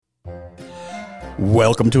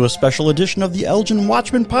Welcome to a special edition of the Elgin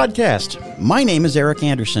Watchman Podcast. My name is Eric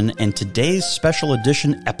Anderson, and today's special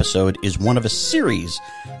edition episode is one of a series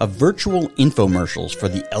of virtual infomercials for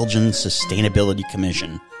the Elgin Sustainability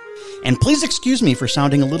Commission. And please excuse me for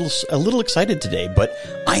sounding a little excited today, but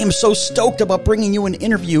I am so stoked about bringing you an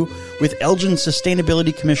interview with Elgin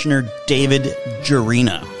Sustainability Commissioner David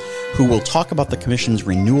Gerina, who will talk about the Commission's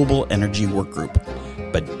Renewable Energy Workgroup.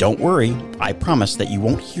 But don't worry, I promise that you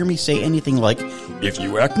won't hear me say anything like, if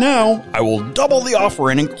you act now, I will double the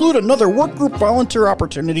offer and include another workgroup volunteer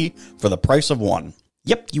opportunity for the price of one.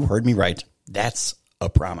 Yep, you heard me right. That's a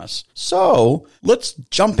promise. So let's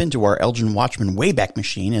jump into our Elgin Watchman Wayback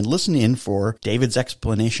Machine and listen in for David's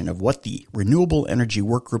explanation of what the Renewable Energy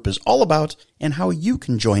Workgroup is all about and how you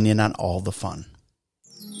can join in on all the fun.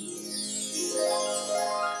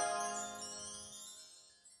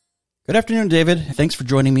 Good afternoon, David. Thanks for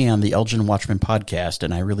joining me on the Elgin Watchman Podcast,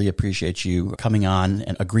 and I really appreciate you coming on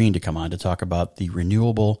and agreeing to come on to talk about the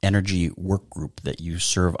Renewable Energy Workgroup that you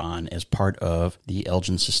serve on as part of the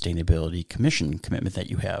Elgin Sustainability Commission commitment that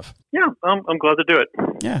you have. Yeah, I'm glad to do it.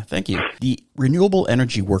 Yeah, thank you. The Renewable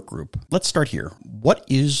Energy Workgroup. Let's start here. What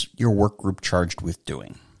is your workgroup charged with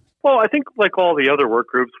doing? Well, I think like all the other work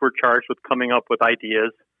groups, we're charged with coming up with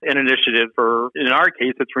ideas and initiatives for, in our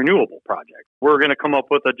case, it's renewable projects. We're going to come up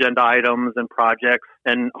with agenda items and projects,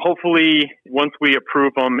 and hopefully once we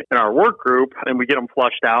approve them in our work group and we get them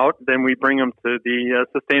flushed out, then we bring them to the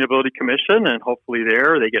Sustainability Commission, and hopefully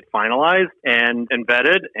there they get finalized and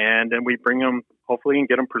vetted, and then we bring them hopefully and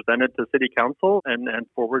get them presented to City Council and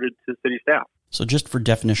forwarded to City staff. So just for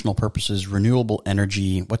definitional purposes, renewable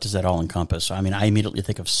energy, what does that all encompass? I mean, I immediately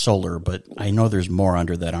think of solar, but I know there's more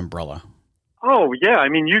under that umbrella. Oh, yeah. I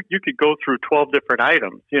mean, you could go through 12 different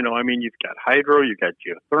items. You know, I mean, you've got hydro, you've got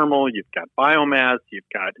geothermal, you've got biomass, you've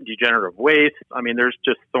got degenerative waste. I mean, there's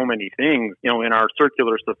just so many things, you know, in our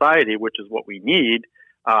circular society, which is what we need,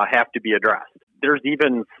 have to be addressed. There's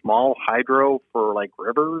even small hydro for like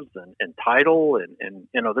rivers and tidal and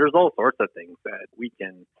you know, there's all sorts of things that we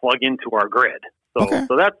can plug into our grid. So, okay.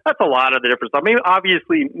 So that's a lot of the difference. I mean,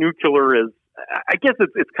 obviously nuclear is, I guess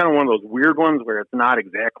it's kind of one of those weird ones where it's not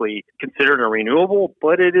exactly considered a renewable,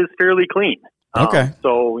 but it is fairly clean. Okay.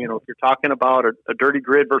 So, you know, if you're talking about a dirty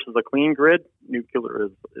grid versus a clean grid, nuclear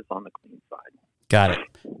is on the clean side. Got it.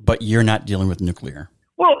 But you're not dealing with nuclear.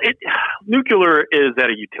 Well, nuclear is at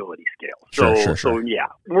a utility scale. Sure. So yeah,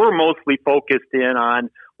 we're mostly focused in on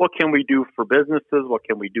what can we do for businesses, what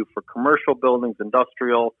can we do for commercial buildings,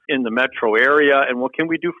 industrial, in the metro area, and what can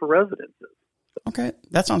we do for residences. Okay,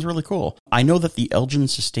 that sounds really cool. I know that the Elgin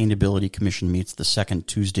Sustainability Commission meets the second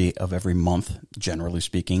Tuesday of every month, generally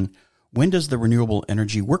speaking. When does the Renewable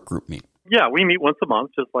Energy Workgroup meet? Yeah, we meet once a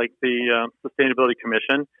month, just like the Sustainability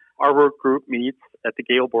Commission. Our work group meets at the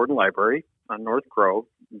Gale Borden Library on North Grove,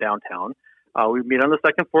 downtown. We meet on the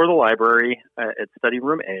second floor of the library at Study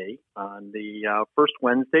Room A on the first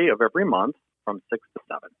Wednesday of every month from 6 to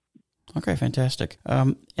 7. Okay, fantastic.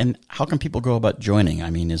 And how can people go about joining? I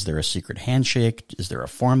mean, is there a secret handshake? Is there a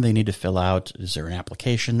form they need to fill out? Is there an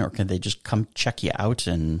application? Or can they just come check you out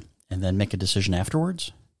and then make a decision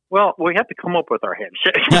afterwards? Well, we have to come up with our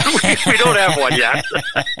handshake. we don't have one yet.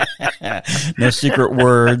 No secret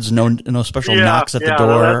words, no special knocks at the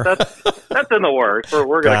door. That's in the works.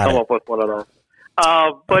 We're going to come up with one of those.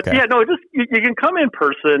 But okay. Yeah, no, just you can come in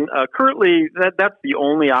person. Currently, that's the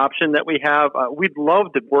only option that we have. We'd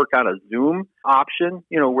love to work on a Zoom option,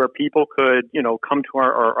 you know, where people could, you know, come to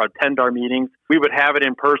or attend our meetings. We would have it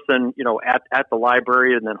in person, you know, at the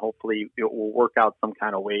library, and then hopefully we'll work out some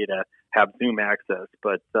kind of way to have Zoom access.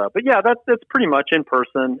 But yeah, that's pretty much in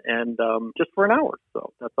person and just for an hour.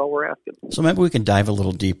 So that's all we're asking. So maybe we can dive a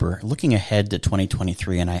little deeper. Looking ahead to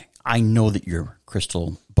 2023, and I know that your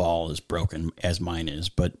crystal ball is broken, as mine is,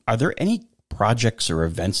 but are there any projects or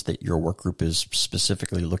events that your work group is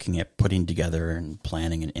specifically looking at putting together and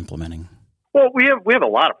planning and implementing? Well, we have a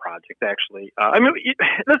lot of projects, actually. I mean,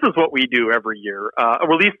 this is what we do every year.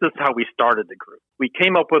 Or at least this is how we started the group. We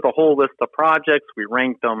came up with a whole list of projects, we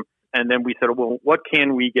ranked them, and then we said, well, what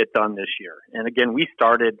can we get done this year? And again, we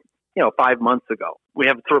started, 5 months ago. We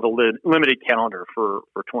have sort of a limited calendar for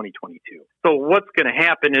 2022. So what's going to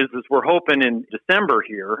happen is we're hoping in December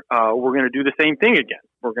here, we're going to do the same thing again.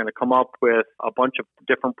 We're going to come up with a bunch of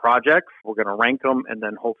different projects. We're going to rank them. And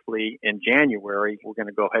then hopefully in January, we're going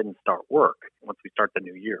to go ahead and start work once we start the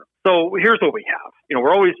new year. So here's what we have.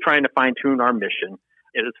 We're always trying to fine tune our mission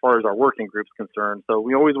as far as our working group's concerned. So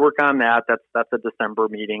we always work on that. That's a December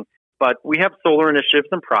meeting. But we have solar initiatives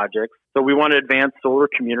and projects. So we want to advance solar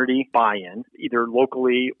community buy-in, either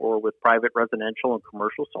locally or with private residential and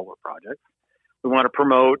commercial solar projects. We want to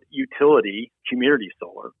promote utility community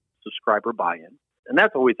solar, subscriber buy-in. And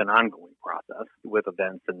that's always an ongoing process with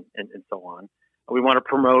events and so on. We want to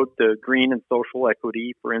promote the green and social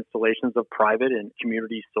equity for installations of private and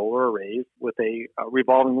community solar arrays with a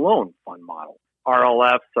revolving loan fund model.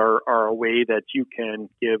 RLFs are a way that you can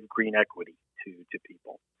give green equity to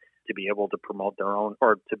people to be able to promote their own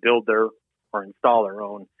or to build their or install their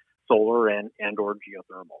own solar and or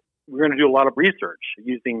geothermal. We're going to do a lot of research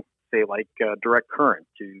using, say, like direct current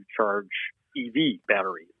to charge EV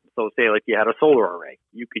batteries. So say like you had a solar array,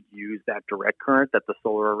 you could use that direct current that the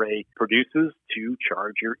solar array produces to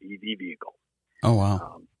charge your EV vehicle. Oh,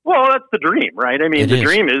 wow. Well, that's the dream, right? I mean, the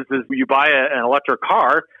dream is you buy an electric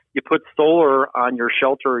car, you put solar on your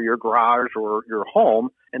shelter or your garage or your home,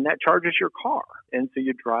 and that charges your car. And so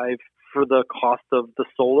you drive for the cost of the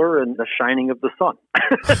solar and the shining of the sun.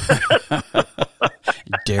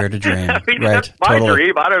 Dare to dream. I mean, right. That's my Totally.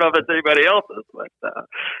 dream. I don't know if it's anybody else's, but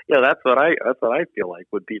that's what I feel like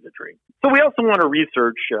would be the dream. So we also want to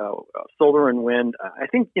research solar and wind. I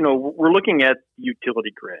think we're looking at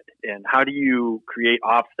utility grid and how do you create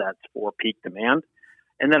offsets for peak demand,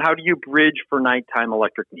 and then how do you bridge for nighttime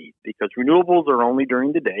electric needs, because renewables are only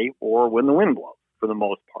during the day or when the wind blows for the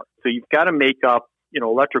most part. So you've got to make up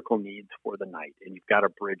electrical needs for the night, and you've got to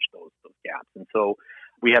bridge those gaps. And so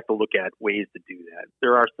we have to look at ways to do that.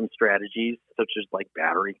 There are some strategies such as like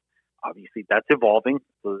battery. Obviously, that's evolving.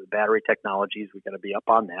 So the battery technologies, we've got to be up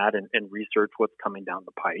on that and research what's coming down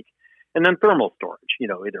the pike. And then thermal storage,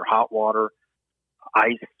 either hot water,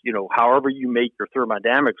 ice, however you make your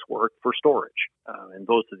thermodynamics work for storage. And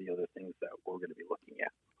those are the other things that we're going to be looking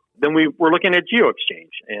at. Then we're looking at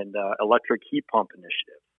geo-exchange and electric heat pump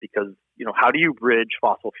initiatives, because, how do you bridge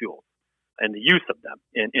fossil fuels and the use of them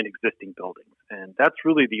in existing buildings? And that's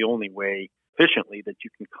really the only way efficiently that you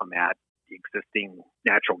can come at the existing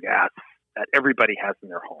natural gas that everybody has in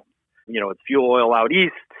their homes. It's fuel oil out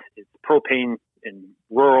east, it's propane in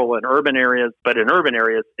rural and urban areas, but in urban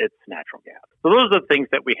areas, it's natural gas. So those are the things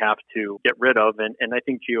that we have to get rid of. And I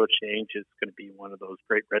think geo-exchange is going to be one of those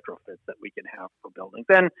great retrofits that we can have for buildings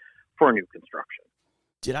and for new construction.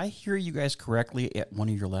 Did I hear you guys correctly at one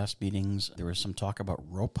of your last meetings? There was some talk about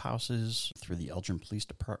rope houses through the Elgin Police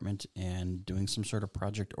Department and doing some sort of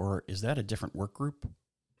project, or is that a different work group?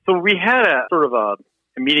 So we had a sort of a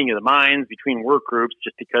meeting of the minds between work groups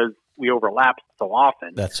just because we overlap so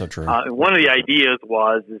often. That's so true. One of the ideas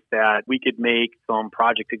is that we could make some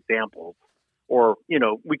project examples, or,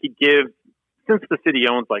 we could give, since the city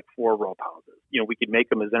owns like 4 rope houses, we could make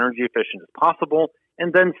them as energy efficient as possible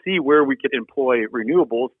and then see where we could employ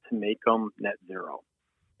renewables to make them net zero.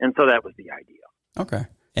 And so that was the idea. Okay.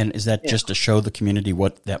 And is that just to show the community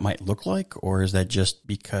what that might look like, or is that just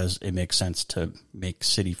because it makes sense to make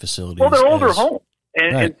city facilities? Well, they're older homes.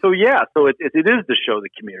 And, right. and so, so it is to show the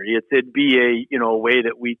community. It'd be a way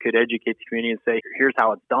that we could educate the community and say, here's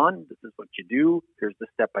how it's done. This is what you do. Here's the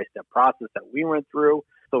step-by-step process that we went through.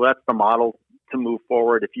 So that's the model to move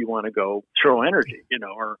forward if you want to go zero energy,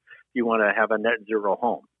 or if you want to have a net zero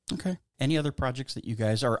home. Okay. Any other projects that you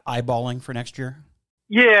guys are eyeballing for next year?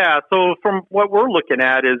 Yeah. So from what we're looking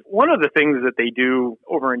at is one of the things that they do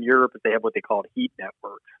over in Europe is they have what they call heat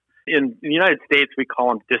networks. In the United States, we call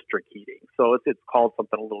them district heating. So it's called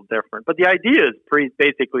something a little different. But the idea is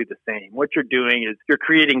basically the same. What you're doing is you're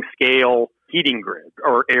creating scale heating grids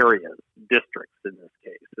or areas, districts in this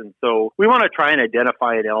case. And so we want to try and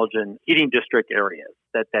identify in Elgin heating district areas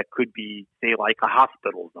that could be, say, like a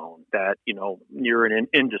hospital zone that, near an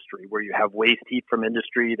industry where you have waste heat from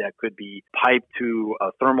industry that could be piped to a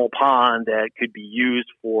thermal pond that could be used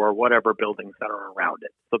for whatever buildings that are around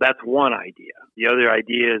it. So that's one idea. The other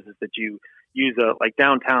idea is that you use like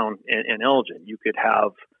downtown in Elgin, you could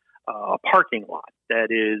have a parking lot that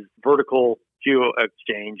is vertical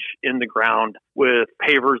geo-exchange in the ground with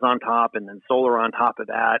pavers on top and then solar on top of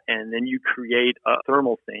that. And then you create a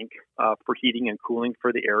thermal sink for heating and cooling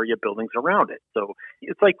for the area buildings around it. So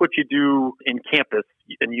it's like what you do in campus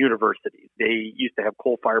and universities. They used to have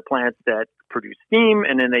coal-fired plants that produce steam,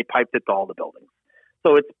 and then they piped it to all the buildings.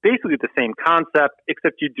 So it's basically the same concept,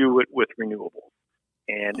 except you do it with renewables.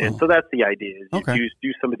 And so that's the idea, is you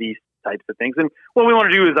do some of these types of things. And what we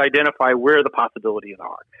want to do is identify where the possibilities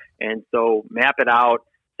are. And so map it out,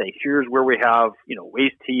 say, here's where we have,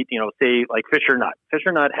 waste heat, say like Fisher Nut.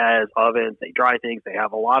 Fisher Nut has ovens, they dry things, they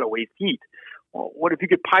have a lot of waste heat. Well, what if you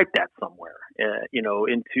could pipe that somewhere,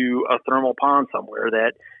 into a thermal pond somewhere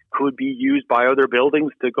that could be used by other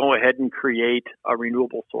buildings to go ahead and create a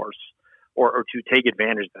renewable source or to take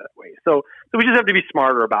advantage of that way. So we just have to be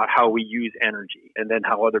smarter about how we use energy and then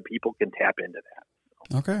how other people can tap into that.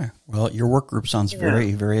 Okay. Well, your work group sounds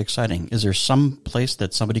very, very exciting. Is there some place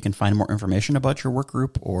that somebody can find more information about your work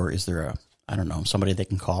group, or is there somebody they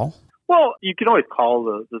can call? Well, you can always call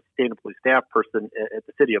the sustainability staff person at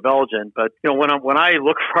the City of Elgin. But when I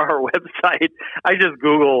look for our website, I just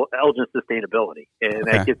Google Elgin sustainability, and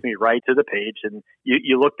that gets me right to the page. And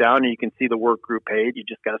you look down and you can see the work group page. You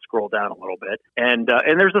just got to scroll down a little bit, and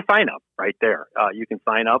there's a sign up right there. You can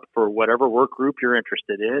sign up for whatever work group you're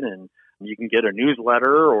interested in, and you can get a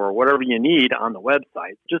newsletter or whatever you need on the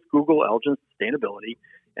website. Just Google Elgin sustainability,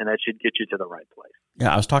 and that should get you to the right place.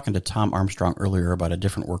 Yeah, I was talking to Tom Armstrong earlier about a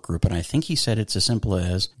different work group, and I think he said it's as simple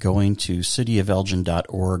as going to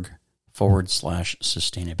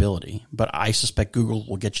cityofelgin.org/sustainability. But I suspect Google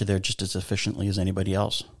will get you there just as efficiently as anybody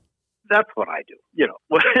else. That's what I do, Yeah,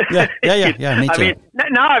 me too. I mean,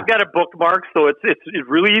 now I've got it bookmarked, so it's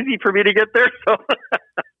really easy for me to get there. So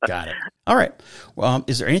Got it. All right. Well,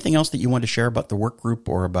 is there anything else that you want to share about the work group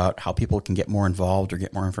or about how people can get more involved or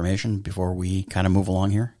get more information before we kind of move along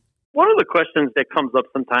here? One of the questions that comes up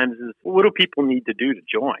sometimes is, what do people need to do to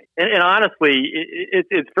join? And honestly,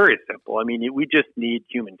 it's very simple. I mean, we just need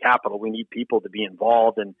human capital. We need people to be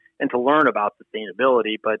involved and to learn about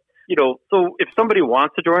sustainability. But, so if somebody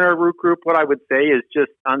wants to join our work group, what I would say is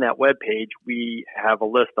just on that webpage, we have a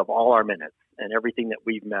list of all our minutes and everything that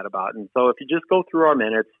we've met about. And so if you just go through our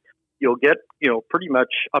minutes, you'll get, pretty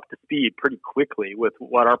much up to speed pretty quickly with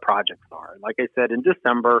what our projects are. Like I said, in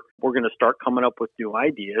December, we're going to start coming up with new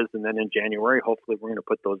ideas. And then in January, hopefully, we're going to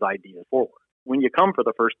put those ideas forward. When you come for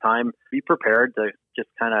the first time, be prepared to just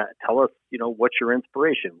kind of tell us, what's your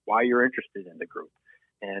inspiration, why you're interested in the group.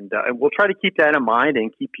 And we'll try to keep that in mind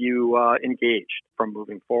and keep you engaged from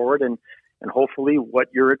moving forward. And hopefully what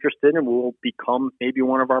you're interested in will become maybe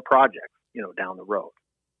one of our projects, down the road.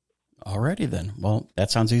 Alrighty then. Well, that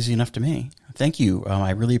sounds easy enough to me. Thank you. I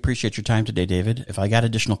really appreciate your time today, David. If I got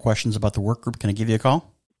additional questions about the work group, can I give you a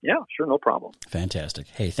call? Yeah, sure. No problem. Fantastic.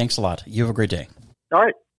 Hey, thanks a lot. You have a great day. All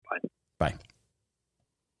right. Bye.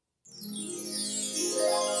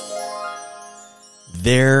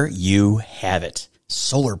 There you have it.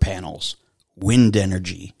 Solar panels, wind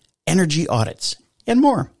energy, energy audits, and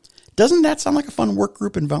more. Doesn't that sound like a fun work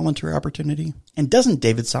group and volunteer opportunity? And doesn't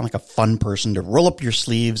David sound like a fun person to roll up your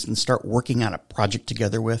sleeves and start working on a project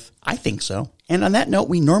together with? I think so. And on that note,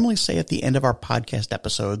 we normally say at the end of our podcast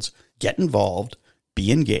episodes, get involved,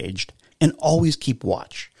 be engaged, and always keep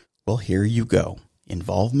watch. Well, here you go.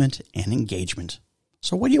 Involvement and engagement.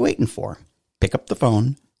 So what are you waiting for? Pick up the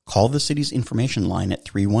phone, call the city's information line at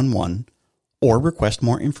 311, or request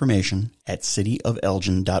more information at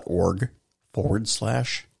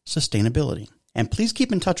cityofelgin.org/sustainability. And please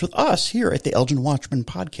keep in touch with us here at the Elgin Watchman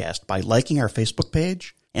Podcast by liking our Facebook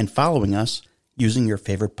page and following us using your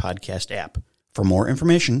favorite podcast app. For more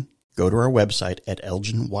information, go to our website at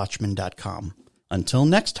elginwatchman.com. Until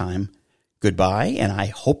next time, goodbye, and I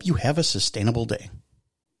hope you have a sustainable day.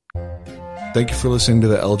 Thank you for listening to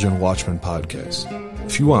the Elgin Watchman Podcast.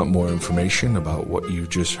 If you want more information about what you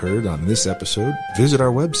just heard on this episode, visit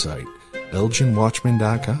our website,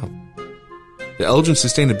 elginwatchman.com. The Elgin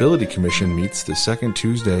Sustainability Commission meets the second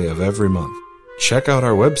Tuesday of every month. Check out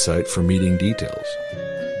our website for meeting details.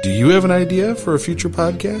 Do you have an idea for a future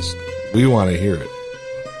podcast? We want to hear it.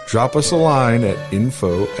 Drop us a line at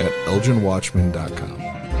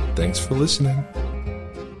info@elginwatchman.com. Thanks for listening.